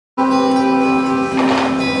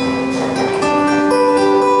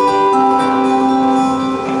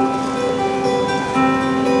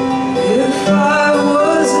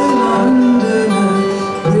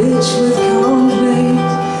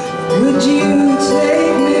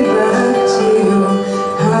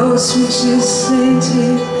which is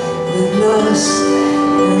sainted with lust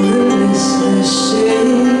and the listless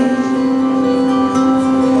shade.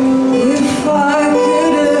 If I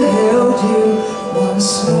could have held you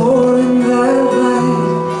once more in that light,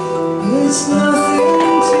 it's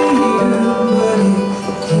nothing to you, but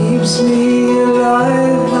it keeps me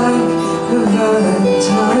alive like a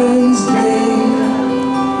Valentine's Day.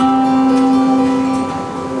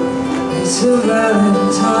 It's a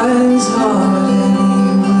Valentine's holiday.